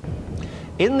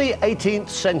 In the 18th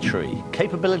century,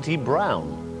 Capability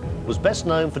Brown was best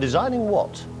known for designing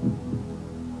what?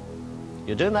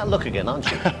 You're doing that look again,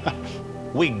 aren't you?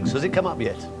 Wigs. Has it come up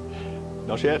yet?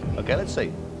 Not yet. OK, let's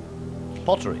see.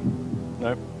 Pottery.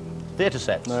 No. Theatre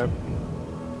sets. No.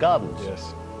 Gardens.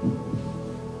 Yes.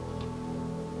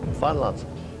 Final answer.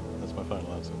 That's my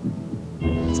final answer.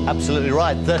 It's absolutely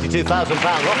right. £32,000.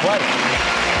 Well played.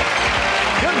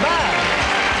 Good man.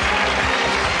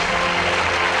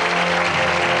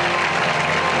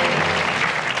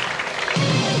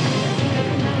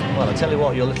 Well, I tell you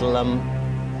what, your little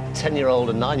 10-year-old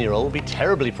and 9-year-old will be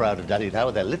terribly proud of Daddy now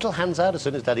with their little hands out as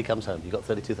soon as Daddy comes home. You've got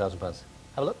 £32,000. Have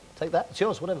a look. Take that. It's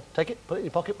yours, whatever. Take it, put it in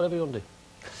your pocket, whatever you want to do.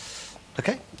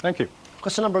 OK? Thank you.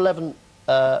 Question number 11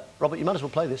 Robert, you might as well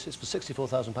play this. It's for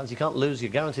 £64,000. You can't lose.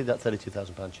 You're guaranteed that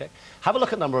 £32,000 cheque. Have a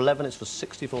look at number 11. It's for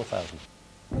 £64,000.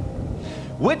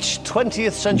 Which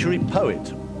 20th century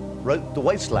poet wrote The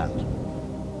Wasteland?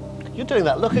 You're doing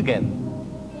that look again.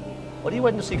 What are you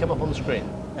waiting to see come up on the screen?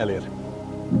 Eliot.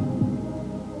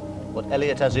 What,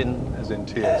 Eliot as in? As in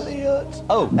tears. Eliot.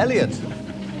 Oh, Eliot.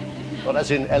 Not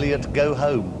as in Eliot, go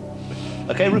home.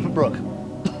 OK, Rupert Brooke.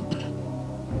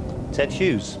 Ted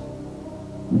Hughes.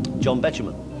 John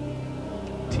Betjeman.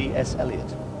 T.S. Eliot.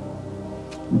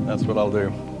 That's what I'll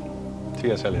do.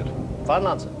 T.S. Eliot. Final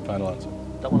answer. Final answer.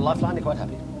 Don't want a lifeline, you're quite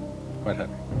happy. Quite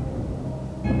happy.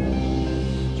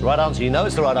 It's the right answer. You know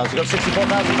it's the right answer. You've got £64,000.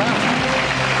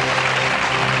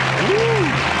 Woo!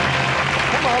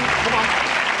 Come on, come on.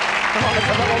 Come on, let's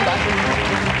have that one back.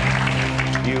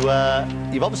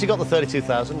 You've obviously got the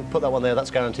 32,000. Put that one there,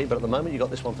 that's guaranteed. But at the moment, you've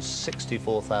got this one for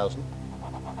 64,000.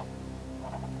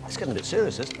 It's getting a bit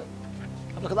serious, isn't it?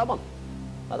 Have a look at that one.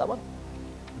 Like that one.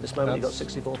 At this moment, you've got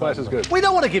 64,000. Twice as good. We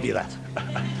don't want to give you that.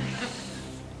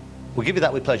 We'll give you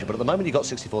that with pleasure, but at the moment you've got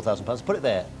 £64,000. Put it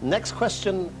there. Next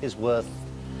question is worth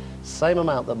same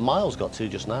amount that Miles got to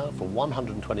just now for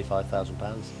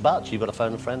 £125,000. But you've got to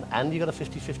phone a friend and you've got a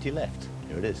 50-50 left.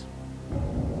 Here it is.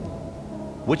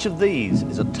 Which of these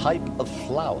is a type of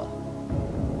flower?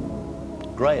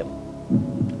 Graham,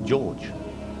 George,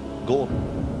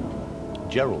 Gordon,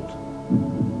 Gerald.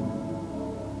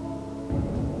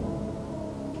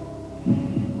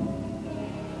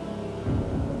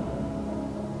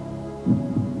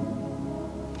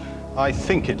 I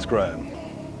think it's Graham.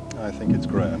 I think it's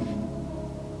Graham.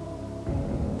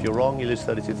 If you're wrong, you lose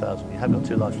 32,000. You have got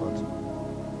 2 lifelines.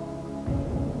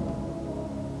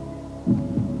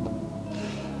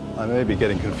 I may be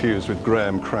getting confused with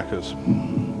Graham crackers.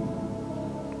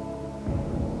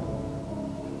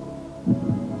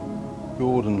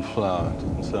 Gordon flower,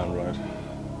 doesn't sound right.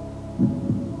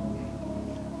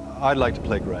 I'd like to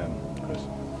play Graham, Chris.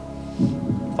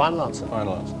 Final answer.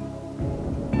 Final answer.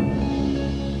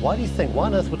 Why do you think? Why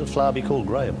on earth would a flower be called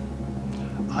Graham?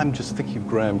 I'm just thinking of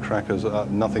graham crackers.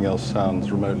 Nothing else sounds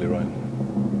remotely right.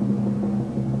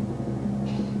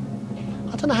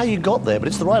 I don't know how you got there, but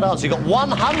it's the right answer. You got £125,000.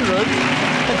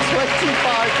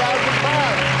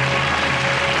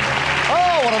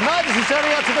 Oh, what a night this is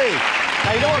turning out to be.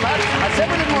 Now, you know what, lads? I said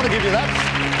we didn't want to give you that.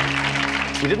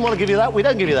 We didn't want to give you that. We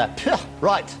don't give you that.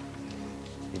 Right.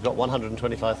 You've got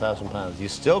 £125,000. You're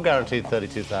still guaranteed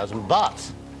 32,000,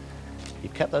 but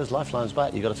you've kept those lifelines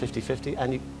back. You've got a 50-50,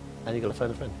 and you've got to phone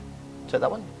a friend. Take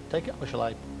that one? Take it, or shall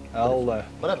I?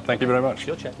 Whatever. Thank you very much. It's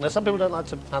your check. Now, some people don't like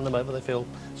to hand them over. They feel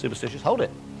superstitious. Hold it.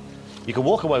 You can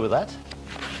walk away with that.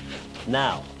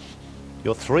 Now,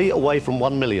 you're 3 away from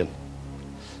 1 million.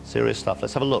 Serious stuff.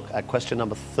 Let's have a look at question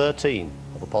number 13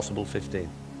 of a possible 15.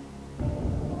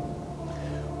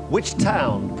 Which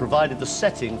town provided the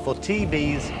setting for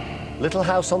TV's Little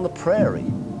House on the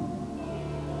Prairie?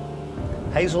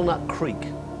 Hazelnut Creek,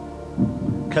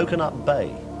 Coconut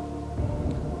Bay,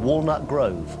 Walnut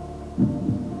Grove,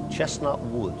 Chestnut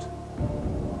Wood.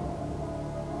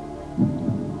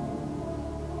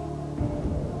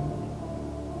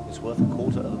 It's worth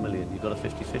 $250,000. You've got a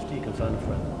 50-50, you can phone a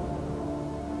friend.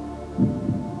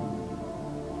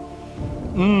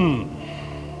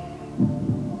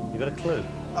 You got a clue?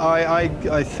 I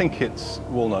think it's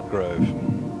Walnut Grove.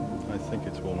 I think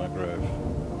it's Walnut Grove.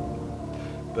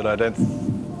 But I don't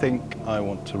think I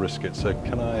want to risk it, so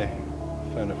can I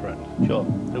phone a friend? Sure.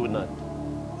 Who would know?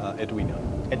 Edwina.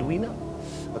 Edwina?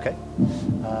 OK. Do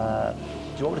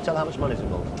you want me to tell how much money's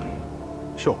involved?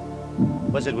 Sure.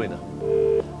 Where's Edwina?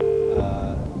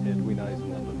 Edwina is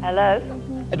in London. Hello?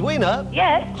 Edwina?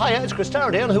 Yes? Hiya, it's Chris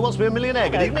Tarrant here on Who Wants to Be a Millionaire.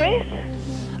 Good Hello, evening. Chris?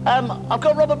 I've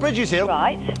got Robert Brydges here.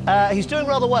 Right. He's doing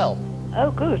rather well.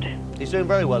 Oh, good. He's doing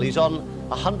very well. He's on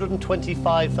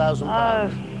 £125,000.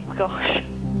 Oh, gosh.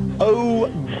 Oh,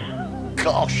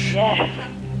 gosh. Yes.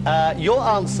 Your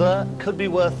answer could be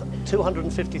worth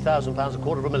 £250,000,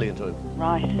 $250,000 to him.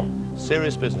 Right.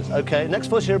 Serious business. OK, next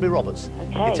voice here will be Robert's.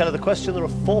 OK. You tell her the question. There are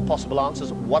 4 possible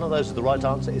answers. One of those is the right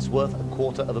answer. It's worth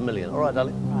 $250,000. All right,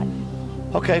 darling? Right.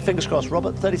 OK, fingers crossed.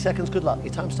 Robert, 30 seconds. Good luck.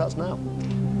 Your time starts now.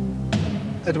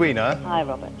 Edwina. Hi,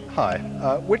 Robert. Hi.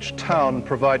 Which town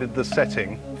provided the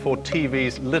setting for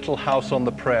TV's Little House on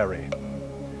the Prairie?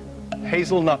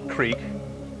 Hazelnut Creek,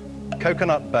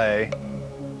 Coconut Bay,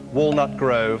 Walnut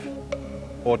Grove,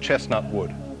 or Chestnut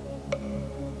Wood?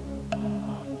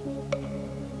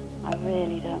 I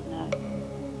really don't know.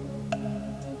 I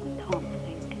can't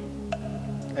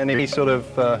think. Any sort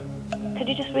of... Could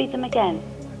you just read them again?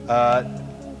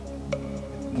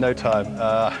 no time.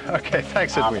 OK,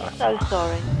 thanks, Edwina. I'm so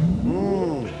sorry.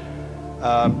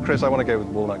 Chris, I want to go with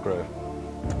Walnut Grove.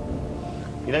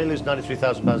 You know you lose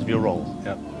 £93,000 if you're wrong.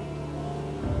 Yeah.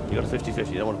 You got a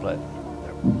 50-50, you don't want to play it.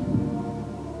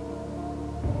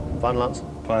 Final answer?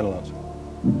 Final answer.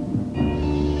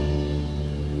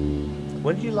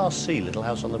 When did you last see Little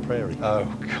House on the Prairie? Oh,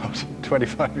 God,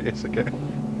 25 years ago.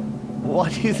 Why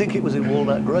do you think it was in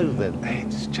Walnut Grove then?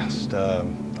 It's just, I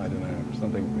don't know,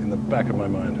 something in the back of my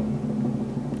mind.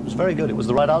 It was very good. It was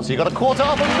the right answer. You got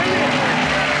 $250,000.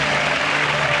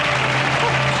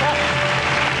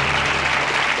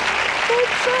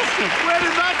 Fantastic. Where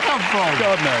did that come from?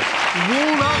 God knows.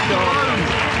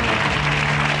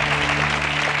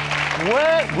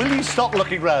 Where will you stop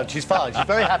looking round? She's fine. She's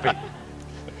very happy.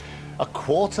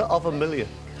 $250,000.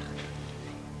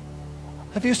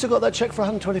 Have you still got that cheque for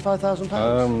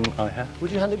 £125,000? I have.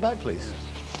 Would you hand it back, please?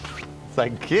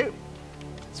 Thank you.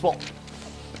 Swap.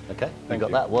 Okay, you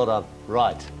got that. Well done.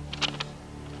 Right.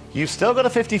 You've still got a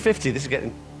 50-50. This is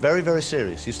getting very, very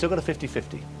serious. You've still got a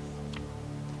 50-50.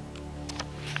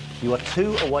 You are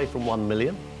 2 away from 1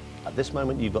 million. At this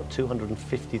moment, you've got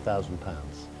 £250,000.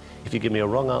 If you give me a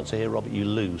wrong answer here, Robert, you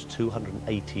lose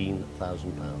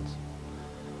 £218,000.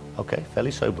 Okay,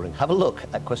 fairly sobering. Have a look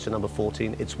at question number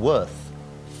 14. It's worth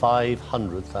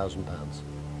 £500,000.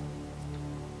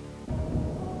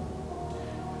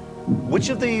 Which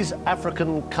of these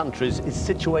African countries is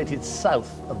situated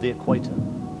south of the equator?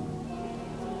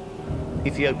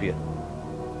 Ethiopia,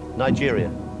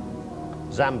 Nigeria,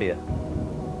 Zambia,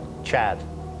 Chad.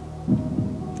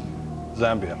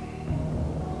 Zambia.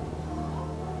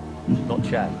 Not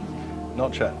Chad.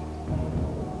 Not Chad.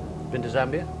 Been to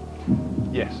Zambia?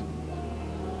 Yes.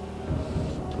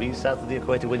 Were you south of the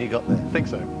equator when you got there? Think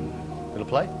so. Gonna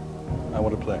play? I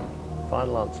want to play.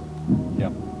 Final answer. Yeah.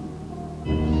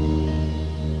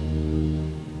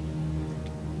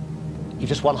 You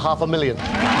just won $500,000.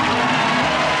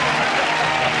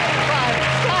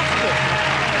 Fantastic!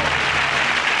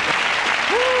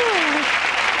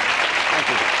 Thank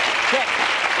you. Check.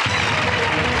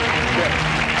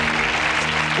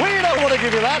 We don't want to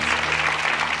give you that.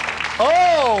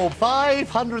 Oh,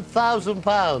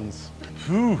 £500,000.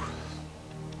 Whew.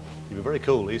 You were very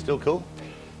cool. Are you still cool?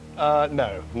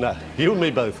 No. No. You and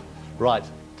me both. Right.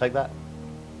 Take that.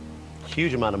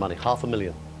 Huge amount of money.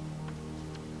 $500,000.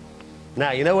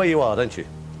 Now, you know where you are, don't you?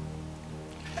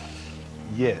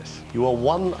 Yes. You are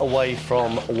 1 away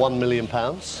from £1 million.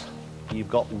 You've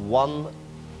got one,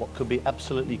 what could be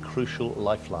absolutely crucial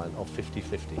lifeline of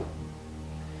 50-50.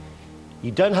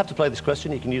 You don't have to play this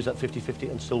question. You can use that 50-50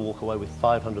 and still walk away with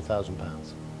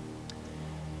 £500,000.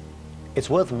 It's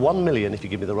worth 1 million if you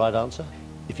give me the right answer.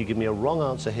 If you give me a wrong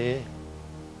answer here,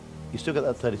 you still get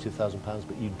that £32,000,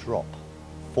 but you drop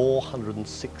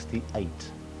 £468,000.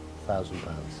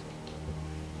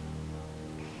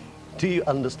 Do you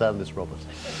understand this, Robert?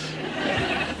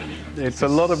 It's a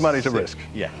lot of money to risk.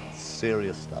 Yeah,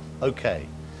 serious stuff. Okay.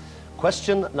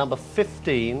 Question number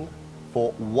 15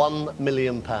 for £1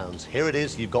 million. Here it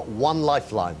is. You've got one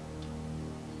lifeline.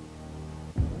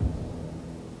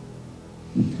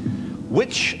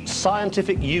 Which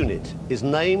scientific unit is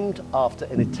named after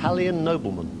an Italian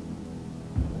nobleman?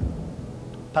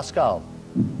 Pascal,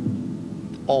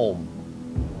 ohm,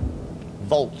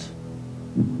 volt,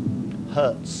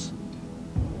 hertz.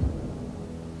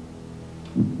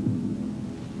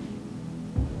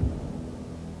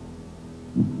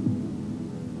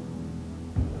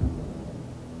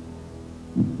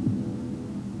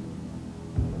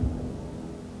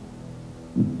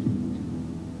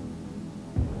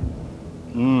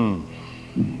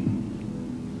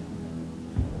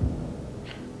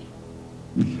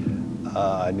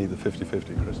 I need the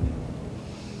 50-50, Chris.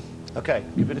 Okay,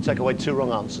 you're going to take away 2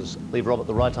 wrong answers. Leave Robert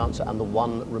the right answer and the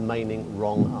 1 remaining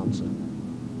wrong answer.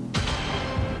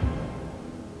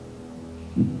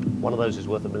 One of those is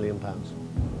worth £1 million.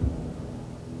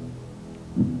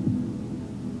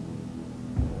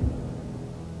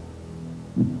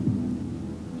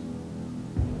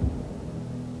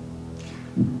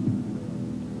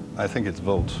 I think it's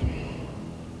volt.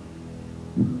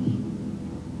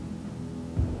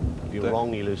 If you're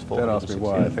wrong, you lose 468,000. Don't ask me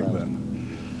why I think that.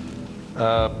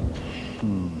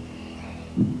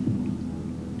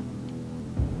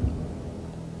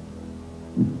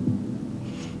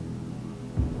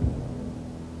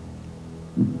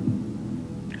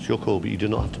 It's your call, but you do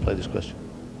not have to play this question.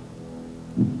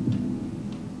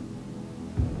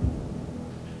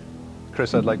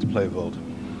 Chris, I'd like to play volt.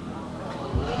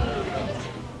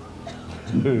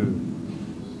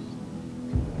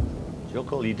 It's your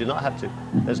call. You do not have to.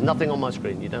 There's nothing on my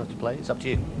screen. You don't have to play. It's up to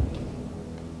you.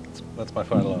 That's my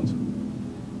final answer.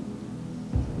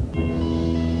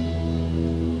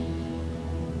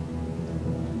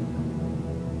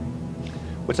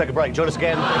 We'll take a break. Join us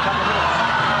again in a couple of minutes.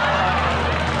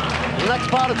 The next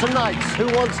part of tonight's Who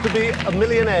Wants to Be a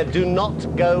Millionaire? Do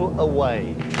not go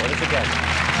away. Join us again.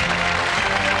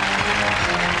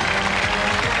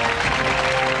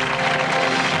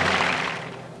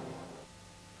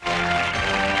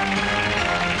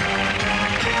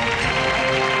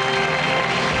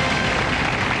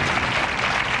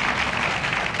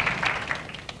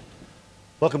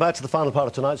 Welcome back to the final part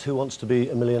of tonight's Who Wants to Be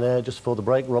a Millionaire. Just before the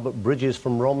break, Robert Brydges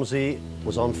from Romsey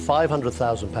was on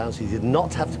 £500,000. He did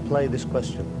not have to play this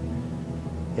question.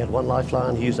 He had one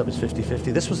lifeline, he used up his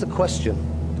 50-50. This was the question,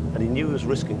 and he knew he was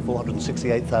risking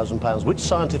 £468,000. Which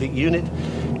scientific unit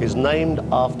is named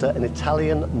after an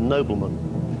Italian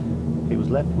nobleman? He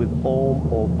was left with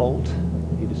Orm or Bolt.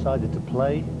 He decided to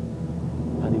play,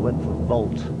 and he went for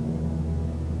Bolt.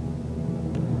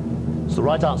 It's the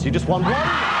right answer. You just won one.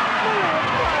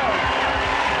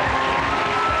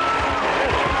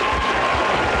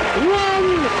 £1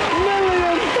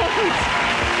 million!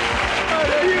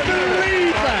 Can you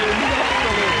believe that?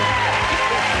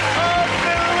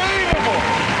 Unbelievable!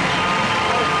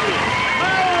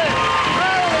 Marilyn,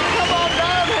 come on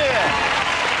down here!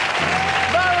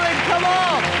 Marilyn, come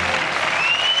on!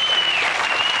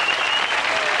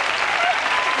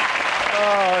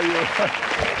 Oh, you.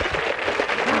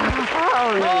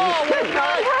 Oh, what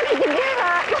night! How did you do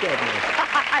that?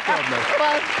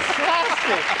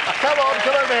 Fantastic! Come on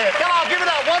over here. Come on, give it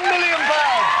up. £1 million.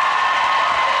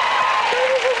 That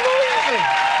was amazing.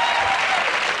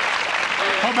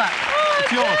 Hold back.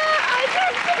 It's yours.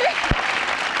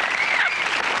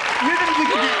 You didn't think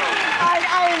you'd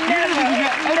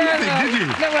get anything, did you?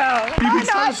 Well, You've been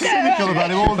so cynical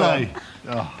about him all day.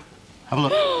 Oh. Have a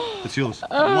look. It's yours.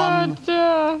 One.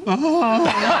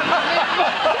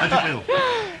 How'd you feel?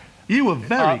 You were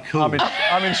very cool.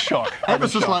 I'm in shock. Ever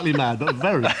so slightly mad, but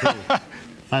very cool.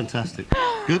 Fantastic.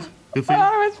 Good? Good for you?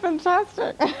 Oh, it's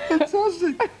fantastic.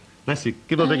 Fantastic. Bless you.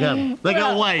 Give them a big hand. They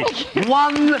go away.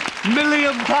 £1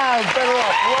 million. Better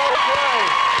off. Well played.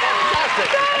 Fantastic.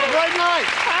 Have a great night.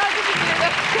 How did you do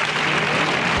that?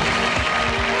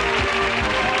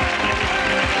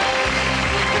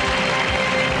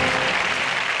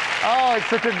 Oh, it's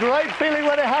such a great feeling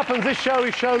when it happens. This show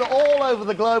is shown all over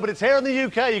the globe, but it's here in the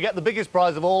UK. You get the biggest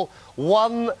prize of all,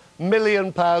 £1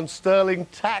 million sterling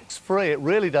tax-free. It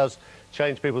really does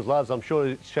change people's lives. I'm sure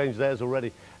it's changed theirs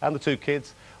already, and the two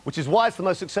kids, which is why it's the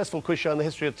most successful quiz show in the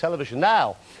history of television.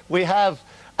 Now, we have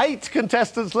 8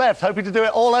 contestants left, hoping to do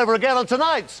it all over again on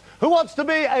tonight's Who Wants to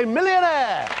Be a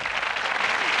Millionaire?